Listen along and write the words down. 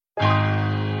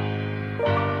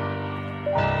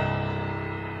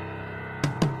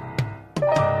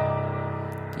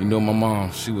You know, my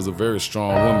mom, she was a very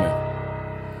strong woman.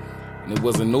 And there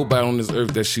wasn't nobody on this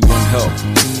earth that she wouldn't help.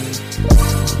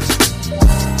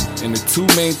 And the two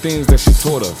main things that she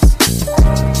taught us,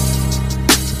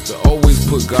 to always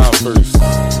put God first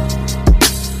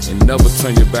and never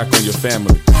turn your back on your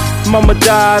family. Mama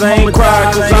died, I ain't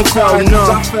cried cause I felt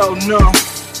numb.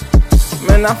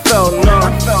 Man, I felt numb.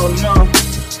 I felt numb.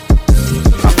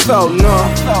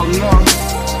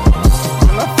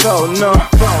 Man, I felt numb.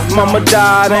 Mama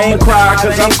died, I ain't cried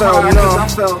cause I felt numb.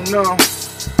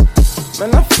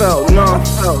 Man, I felt numb.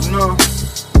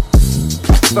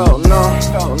 Felt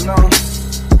numb.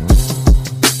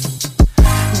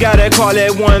 Got that call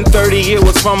at 1:30, it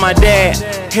was from my dad.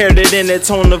 Heard it in the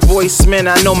tone of voice, man,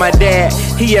 I know my dad.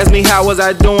 He asked me how was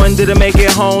I doing, did I make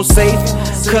it home safe?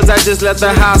 Cause I just left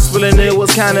the hospital and it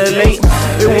was kinda late.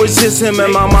 It was just him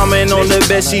and my mama, and on the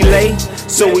bed she lay.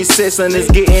 So we said, son, it's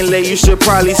getting late, you should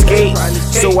probably skate.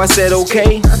 So I said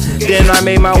okay, then I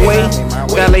made my way.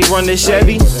 Valet run the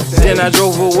Chevy, then I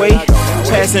drove away.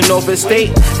 Passing over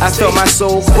state, I felt my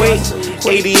soul quake.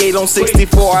 88 on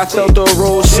 64, I felt the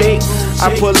road shake.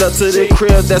 I pull up to the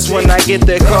crib, that's when I get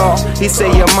that call. He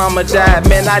said your mama died,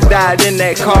 man, I died in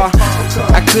that car.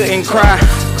 I couldn't cry,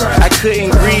 I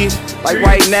couldn't grieve. Like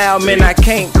right now, man, I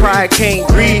can't cry, I can't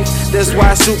grieve. That's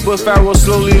why Sherri Farrow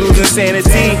slowly losing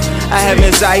sanity. I have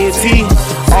anxiety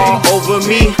all over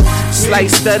me. Slight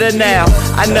stutter now,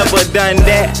 I never done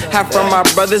that. Half from my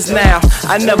brothers now,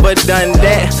 I never done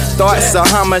that. Thoughts of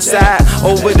homicide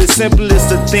over the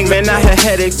simplest of things. Man, I had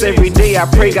headaches every day, I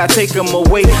pray God take them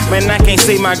away. Man, I can't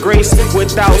say my grace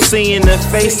without seeing the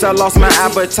face. I lost my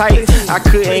appetite, I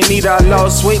couldn't eat, I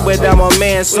lost weight. But I'm a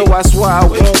man, so I swear I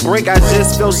won't break. I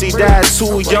just felt she died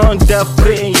too young, death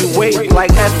couldn't you wait?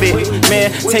 Like F it,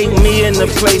 man, take me in the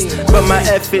place. But my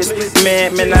efforts,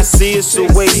 man, I see it's a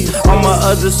waste. All my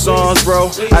other songs, bro,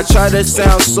 I try to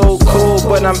sound so cool,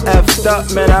 but I'm effed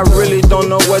up, man, I really don't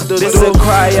know what to do. This a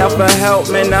cry out for help,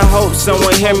 man, I hope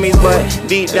someone hear me, but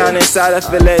deep down inside I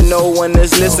feel that no one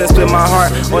is listening. Split my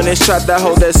heart on this track, I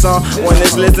hold that song when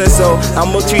it's listening. So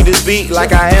I'ma treat this beat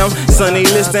like I am Sonny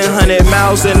Liston, 100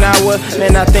 miles an hour.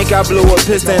 Man, I think I blew a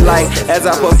piston, like as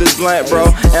I puff this blunt, bro.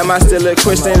 Am I still a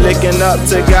Christian? Looking up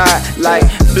to God, like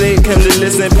Blake, come to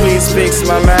listen, please fix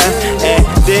my mind. And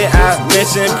did I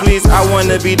mention, please, I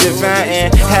wanna be divine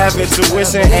and have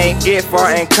intuition. Ain't get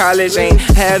far in college, ain't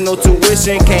have no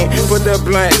tuition. Can't put the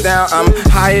blunt down, I'm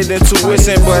higher than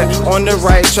tuition. But on the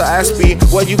right track, I speak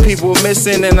what you people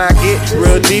missing. And I get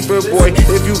real deeper, boy,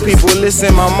 if you people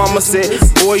listen. My mama said,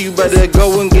 boy, you better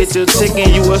go and get your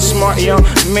chicken. You a smart young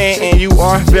man and you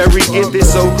are very gifted.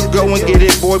 So go and get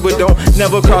it, boy, but don't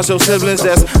never cross your siblings.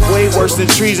 That's way worse than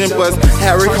treason, but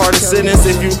Harry Carter sentence.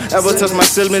 If you ever touch my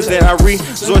siblings, then I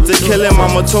resort to killing.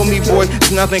 Mama told me, boy,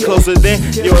 it's nothing closer than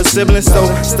your sibling. So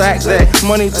stack that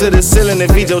money to the ceiling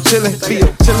and be your chillin', be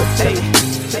your chillin'. Hey.